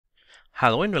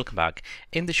Hello and welcome back.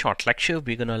 In this short lecture,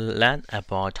 we're going to learn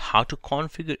about how to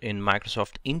configure in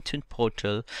Microsoft Intune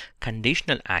portal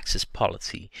conditional access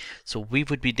policy. So we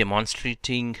would be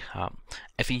demonstrating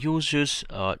if a user's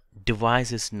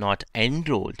device is not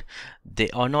enrolled,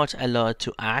 they are not allowed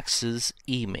to access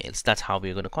emails. That's how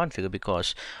we're going to configure,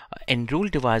 because enrolled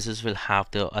devices will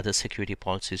have the other security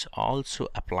policies also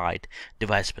applied,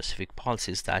 device specific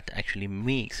policies that actually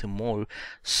makes more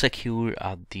secure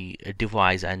the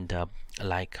device, and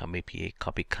maybe a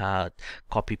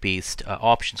copy paste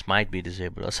options might be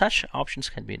disabled, or such options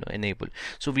can be enabled.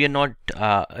 So we are not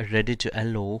ready to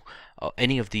allow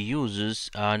any of the users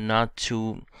not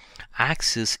to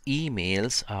access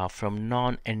emails from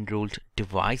non-enrolled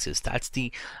devices. That's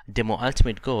the demo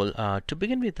ultimate goal. To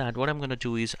begin with that, what I'm going to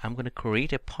do is I'm going to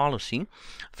create a policy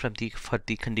for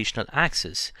the conditional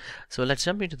access. So let's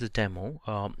jump into the demo.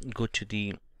 Go to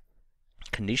the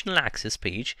conditional access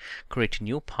page, create a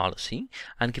new policy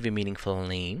and give a meaningful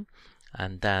name,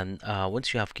 and then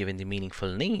once you have given the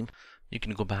meaningful name, you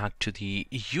can go back to the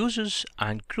users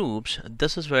and groups.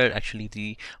 This is where actually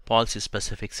the policy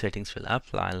specific settings will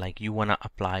apply, like you want to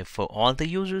apply for all the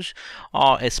users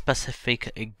or a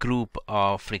specific group.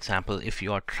 For example, if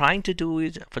you are trying to do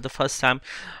it for the first time,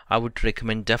 I would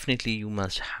recommend definitely you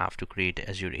must have to create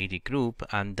Azure AD group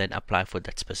and then apply for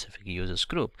that specific users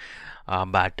group.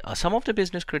 But some of the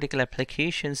business critical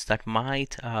applications that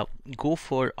might go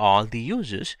for all the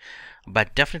users,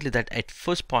 but definitely that at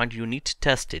first point you need to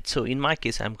test it. So in my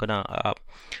case, I'm gonna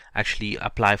actually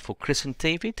apply for Chris and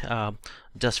David,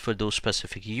 just for those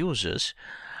specific users.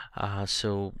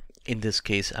 So in this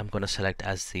case, I'm going to select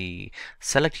as the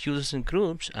select users and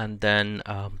groups, and then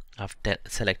I've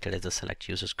selected as a select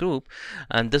users group,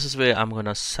 and this is where I'm going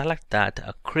to select that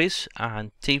Chris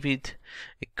and David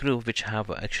group, which I have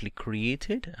actually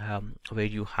created, where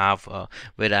you have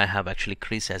where I have actually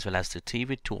Chris as well as the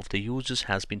David, two of the users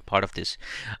has been part of this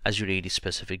Azure AD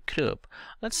specific group.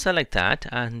 Let's select that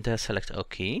and select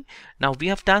OK. Now we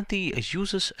have done the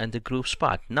users and the groups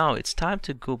part. Now it's time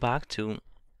to go back to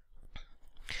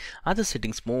other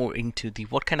settings, more into the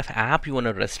what kind of app you want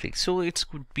to restrict. So it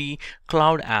could be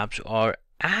cloud apps or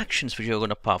actions which you're going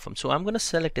to perform. So I'm going to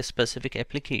select a specific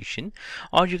application,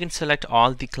 or you can select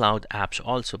all the cloud apps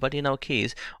also, but in our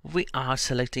case we are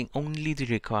selecting only the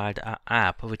required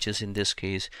app, which is in this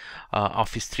case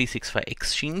Office 365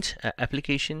 Exchange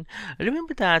application.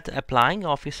 Remember that applying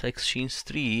Office Exchange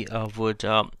 3 would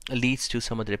leads to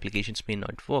some other applications may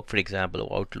not work. For example,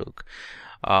 Outlook,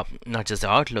 not just the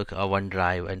Outlook,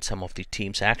 OneDrive and some of the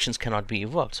Teams actions cannot be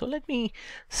worked. So let me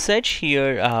search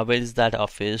here, where is that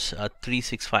Office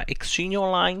 365 Exchange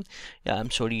Online. Yeah,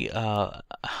 I'm sorry,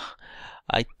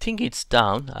 I think it's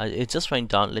down. It just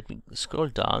went down. Let me scroll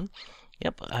down.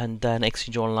 Yep, and then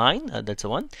Exchange Online, that's the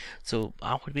one. So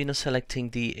I would be selecting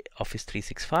the Office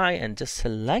 365 and just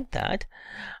select that.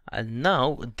 And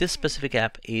now this specific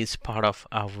app is part of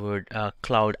our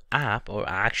cloud app or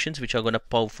actions which are going to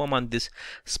perform on this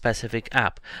specific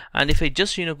app. And if I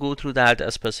just go through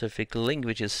that specific link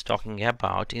which is talking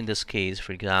about, in this case,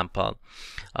 for example,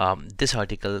 this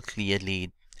article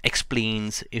clearly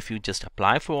explains if you just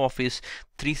apply for Office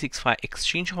 365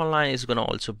 Exchange Online, is going to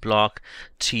also block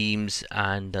Teams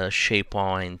and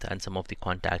SharePoint and some of the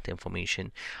contact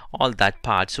information, all that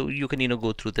part. So you can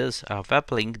go through this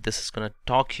web link. This is going to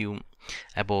talk you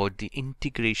about the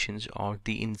integrations or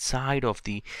the inside of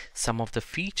the some of the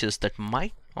features that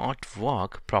might not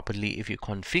work properly if you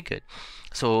configure.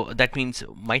 So that means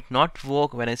might not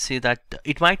work when I say that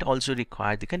it might also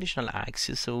require the conditional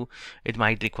access. So it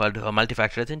might require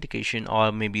multi-factor authentication,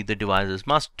 or maybe the devices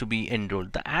must to be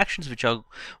enrolled. The actions which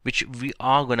we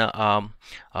are gonna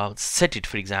set it.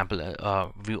 For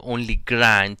example, we only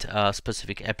grant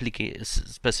specific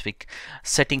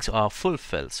settings are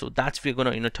fulfilled. So that's we're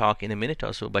gonna talk in a minute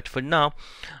or so. But for now,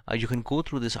 you can go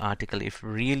through this article if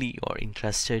really you're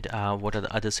interested. What are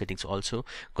the other settings also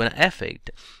gonna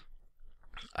affect,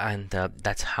 and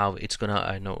that's how it's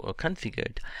gonna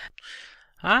configured.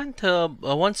 And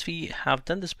once we have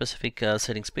done the specific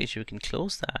settings page, we can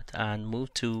close that and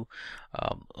move to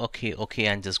okay,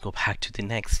 and just go back to the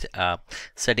next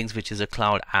settings, which is a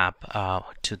cloud app,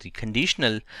 to the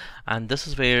conditional. And this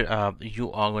is where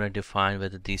you are going to define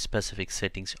whether these specific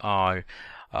settings are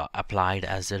applied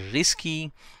as a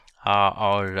risky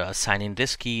or sign-in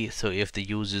risky. So if the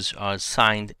users are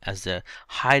signed as a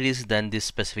high risk, then this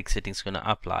specific settings is going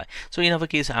to apply. So in our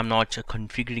case, I'm not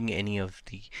configuring any of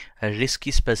the risky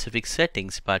specific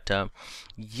settings, but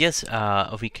yes,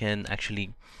 we can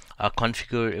actually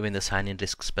configure even the sign-in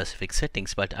risk specific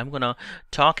settings, but I'm gonna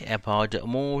talk about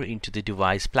more into the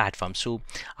device platform. So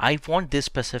I want this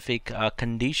specific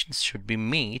conditions should be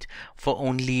made for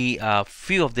only a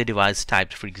few of the device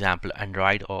types, for example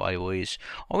Android or iOS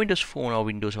or Windows Phone or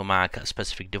Windows or Mac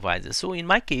specific devices. So in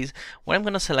my case, what I'm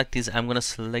going to select is I'm going to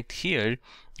select here,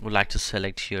 would like to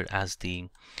select here as the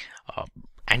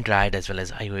Android as well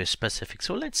as iOS specific.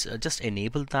 So let's just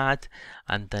enable that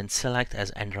and then select as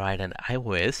Android and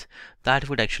iOS. That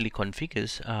would actually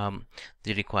configure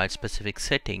the required specific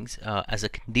settings as a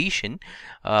condition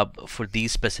for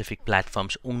these specific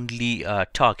platforms, only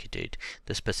targeted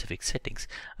the specific settings.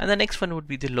 And the next one would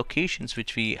be the locations,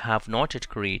 which we have not yet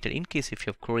created. In case if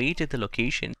you have created the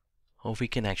location, we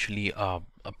can actually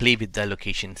play with the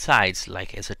location sites,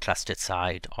 like as a trusted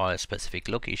site or a specific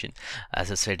location.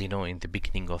 As I said, in the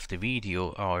beginning of the video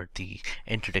or the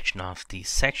introduction of the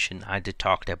section, I did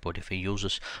talk about if a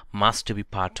users must to be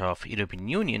part of European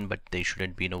Union, but they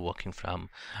shouldn't be working from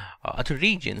other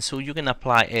regions. So you can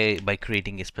apply by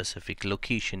creating a specific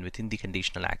location within the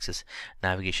conditional access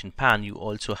navigation pane. You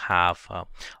also have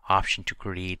option to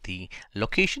create the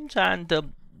locations,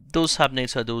 and those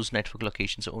subnets or those network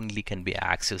locations only can be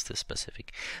accessed the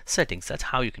specific settings. That's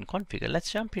how you can configure.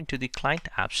 Let's jump into the client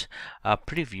apps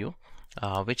preview,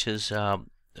 which is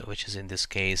in this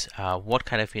case what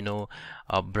kind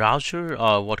of browser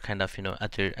or what kind of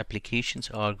other applications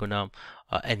are gonna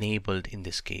enabled in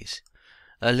this case.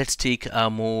 Let's take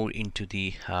more into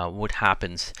the what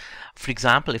happens. For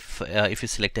example, if you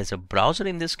select as a browser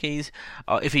in this case,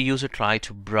 if a user try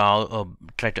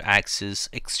to access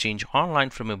Exchange Online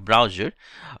from a browser,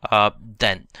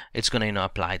 then it's going to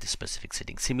apply the specific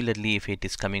settings. Similarly, if it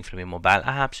is coming from a mobile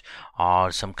apps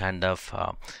or some kind of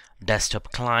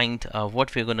desktop client,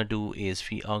 what we're going to do is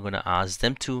we are going to ask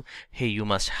them to, hey, you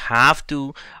must have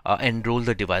to enroll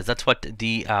the device. That's what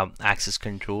the access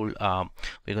control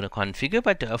we're going to configure.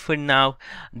 But for now,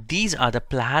 these are the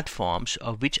platforms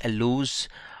which allows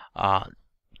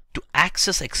to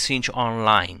access Exchange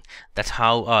Online. That's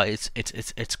how it's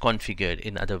configured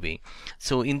in other way.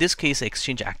 So in this case,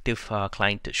 Exchange Active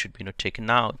client should be taken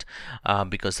out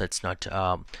because that's not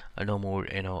no more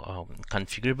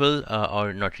configurable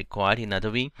or not required in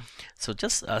other way. So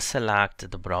just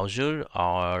select the browser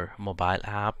or mobile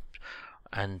app,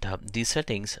 and these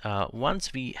settings,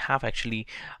 once we have actually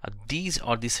these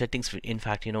are the settings in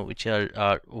fact which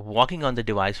are working on the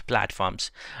device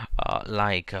platforms,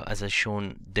 like as I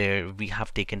shown there, we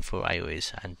have taken for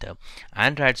iOS and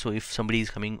Android. So if somebody is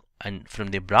coming and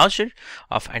from the browser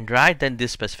of Android, then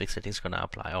this specific settings gonna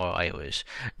apply, or iOS.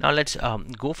 Now let's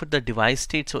go for the device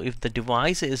state. So if the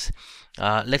device is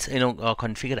let's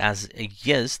configure as a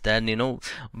yes, then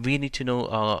we need to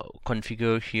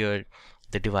configure here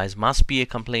the device must be a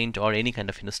complaint or any kind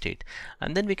of state,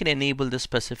 and then we can enable the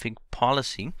specific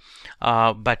policy.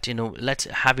 But let's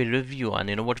have a review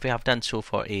on what we have done so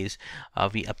far is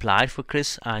we applied for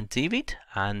Chris and David,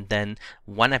 and then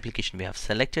one application we have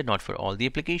selected, not for all the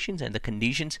applications, and the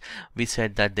conditions we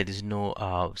said that there is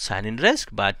no sign-in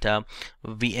risk, but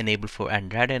we enable for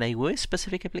Android and iOS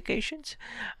specific applications,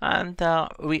 and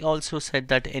we also said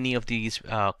that any of these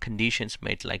conditions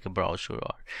made like a browser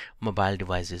or mobile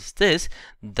devices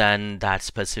then that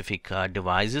specific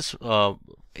devices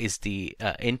is the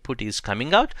input is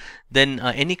coming out. Then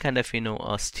any kind of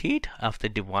state of the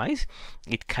device,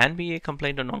 it can be a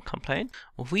complaint or non-compliant.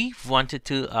 We wanted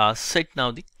to set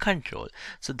now the control,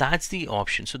 so that's the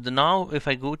option. So now if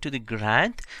I go to the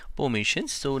grant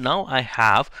permissions, so now I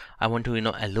want to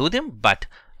allow them, but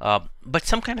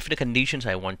some kind of conditions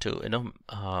I want to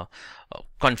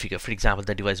configure. For example,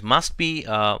 the device must be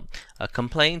a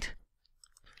complaint,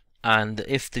 and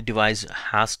if the device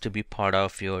has to be part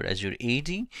of your Azure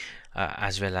AD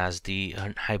as well as the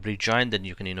hybrid join, then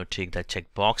you can take the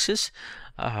check boxes,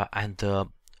 and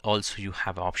also you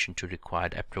have option to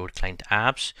required upload client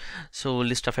apps. So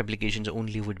list of applications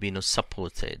only would be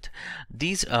supported.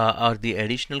 These are the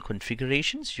additional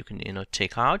configurations you can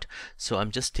take out. So I'm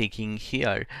just taking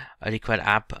here a required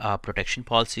app protection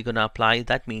policy gonna apply.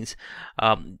 That means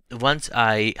once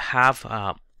I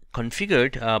have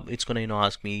configured, it's going to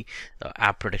ask me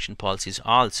app protection policies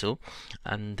also,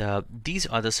 and these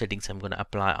are the settings I'm going to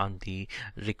apply on the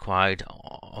required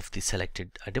of the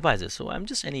selected devices. So I'm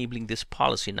just enabling this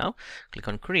policy now. Click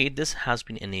on create. This has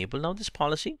been enabled now, this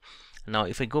policy. Now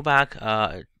if I go back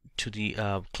to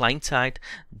the client side,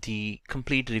 the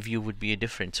complete review would be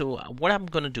different. So what I'm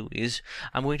going to do is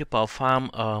I'm going to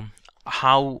perform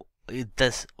how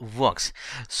this works.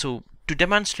 So to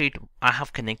demonstrate, I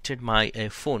have connected my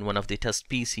phone, one of the test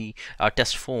PC,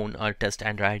 test phone or test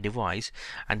Android device,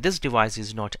 and this device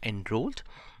is not enrolled.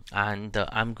 and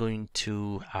I'm going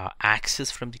to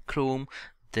access from the Chrome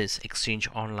this Exchange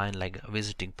Online, like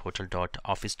visiting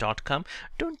portal.office.com.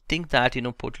 Don't think that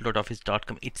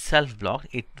portal.office.com itself blocked.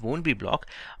 It won't be blocked,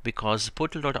 because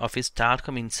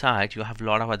portal.office.com inside you have a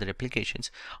lot of other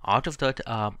applications. Out of that,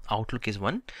 Outlook is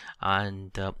one,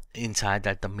 and inside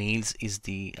that the mails is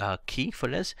the key for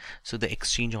us. So the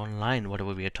Exchange Online,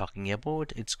 whatever we are talking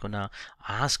about, it's gonna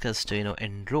ask us to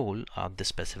enroll this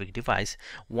specific device.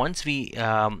 Once we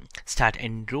start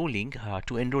enrolling,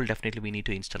 to enroll, definitely we need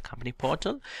to install company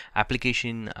portal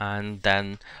application, and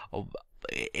then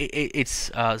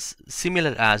it's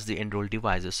similar as the enroll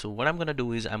devices. So what I'm gonna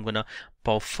do is I'm gonna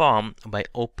perform by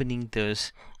opening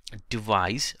this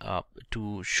device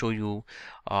to show you.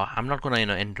 I'm not gonna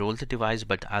enroll the device,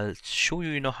 but I'll show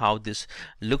you how this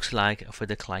looks like for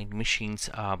the client machines,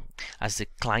 as the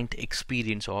client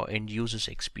experience or end users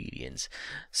experience.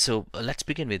 So let's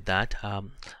begin with that.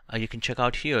 You can check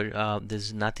out here,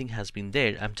 there's nothing has been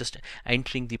there. I'm just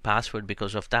entering the password.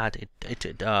 Because of that,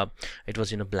 it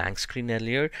was blank screen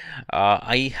earlier.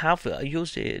 I have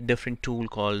used a different tool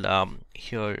called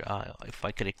here, if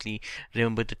I correctly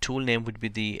remember, the tool name would be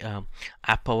the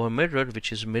App Power Mirror,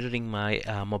 which is mirroring my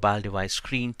mobile device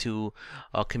screen to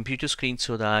a computer screen,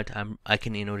 so that I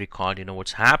can record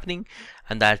what's happening,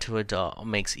 and that would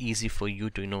makes easy for you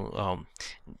to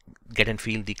get and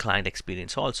feel the client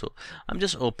experience also. I'm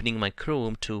just opening my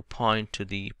Chrome to point to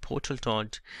the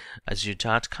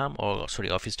portal.azure.com, or sorry,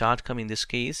 office.com in this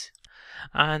case.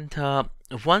 And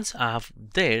once I have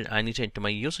there, I need to enter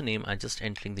my username. I'm just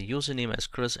entering the username as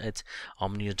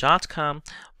chris@omnia.com.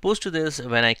 Post to this,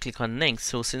 when I click on next,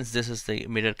 so since this is the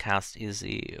Mirrorcast is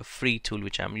a free tool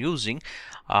which I'm using,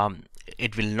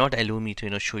 it will not allow me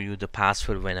to show you the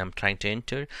password when I'm trying to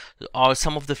enter, or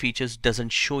some of the features doesn't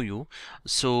show you.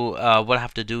 So what I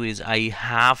have to do is I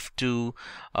have to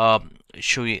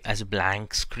show you as a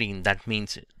blank screen. That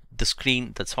means the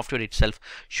screen, the software itself,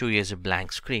 show you as a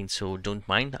blank screen. So don't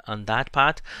mind on that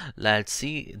part. Let's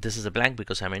see, this is a blank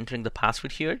because I'm entering the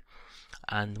password here.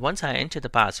 And once I enter the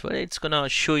password, it's gonna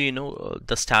show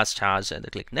the stars, and I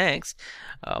click next.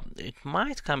 It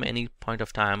might come any point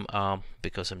of time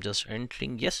because I'm just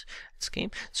entering. Yes, it's came.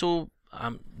 So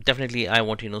definitely I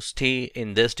want to stay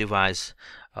in this device,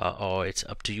 or it's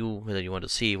up to you whether you want to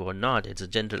save or not. It's a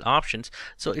general options.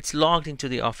 So it's logged into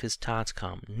the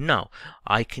office.com. Now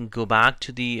I can go back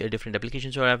to the different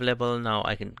applications are available. Now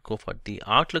I can go for the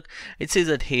Outlook. It says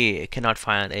that, hey, cannot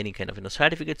find any kind of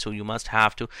certificate, so you must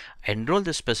have to enroll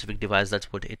this specific device.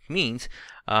 That's what it means.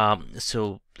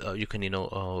 So you can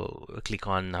click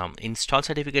on install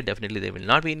certificate. Definitely there will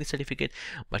not be any certificate,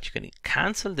 but you can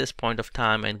cancel this point of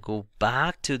time and go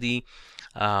back to the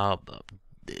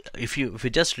if you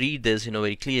just read this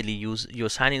very clearly, your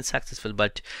sign in successful,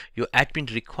 but your admin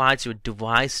requires your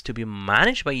device to be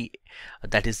managed by,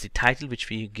 that is the title which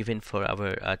we given for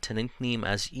our tenant name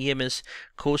as EMS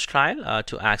course trial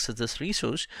to access this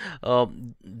resource.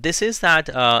 This is that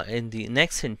in the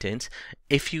next sentence,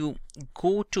 if you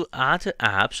go to other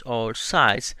apps or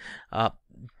sites,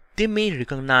 they may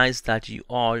recognize that you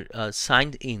are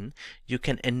signed in. You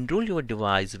can enroll your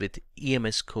device with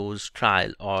EMS course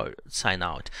trial or sign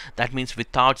out. That means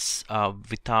without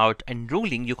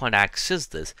enrolling, you can't access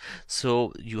this.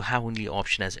 So you have only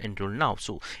option as enroll now.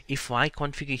 So if I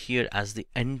configure here as the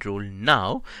enroll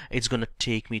now, it's going to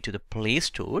take me to the Play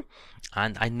Store,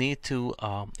 and I need to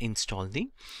install the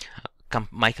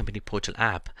my company portal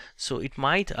app. So it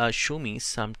might show me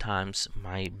sometimes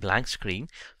my blank screen.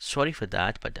 Sorry for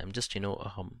that, but I'm just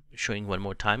showing one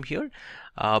more time here.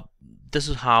 This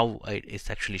is how it is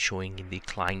actually showing in the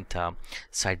client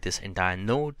side, this entire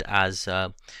note as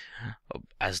the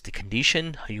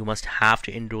condition. You must have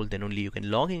to enroll, then only you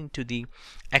can log into the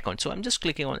account. So I'm just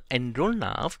clicking on enroll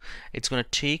now. It's going to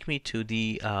take me to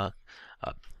the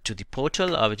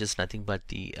portal, which is nothing but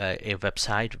the a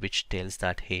website which tells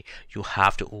that, hey, you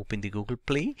have to open the Google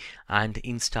Play and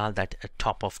install that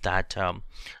top of that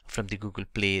from the Google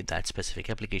Play, that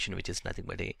specific application, which is nothing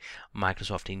but a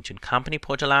Microsoft Intune company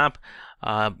portal app,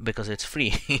 because it's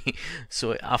free.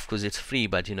 So of course it's free,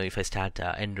 but if I start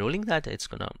enrolling that, it's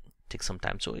gonna take some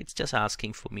time. So it's just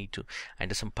asking for me to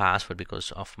enter some password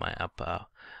because of my app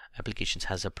applications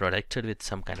has a protected with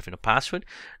some kind of password.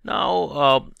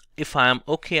 Now if I am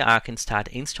okay, I can start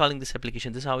installing this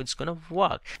application. This is how it's going to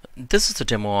work. This is the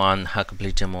demo on a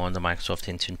complete demo on the Microsoft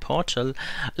Intune portal.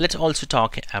 Let's also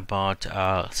talk about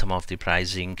some of the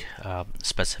pricing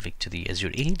specific to the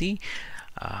Azure AD.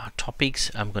 topics,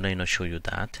 I'm gonna show you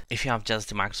that. If you have just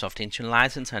the Microsoft Intune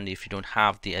license, and if you don't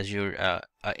have the Azure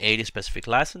area specific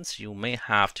license, you may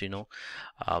have to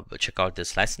check out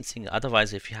this licensing.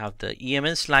 Otherwise, if you have the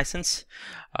EMS license,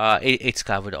 it's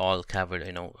covered, all covered.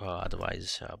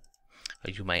 Otherwise,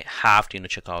 you might have to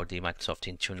check out the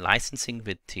Microsoft Intune licensing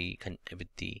with the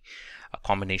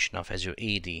combination of Azure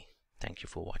AD. Thank you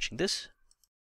for watching this.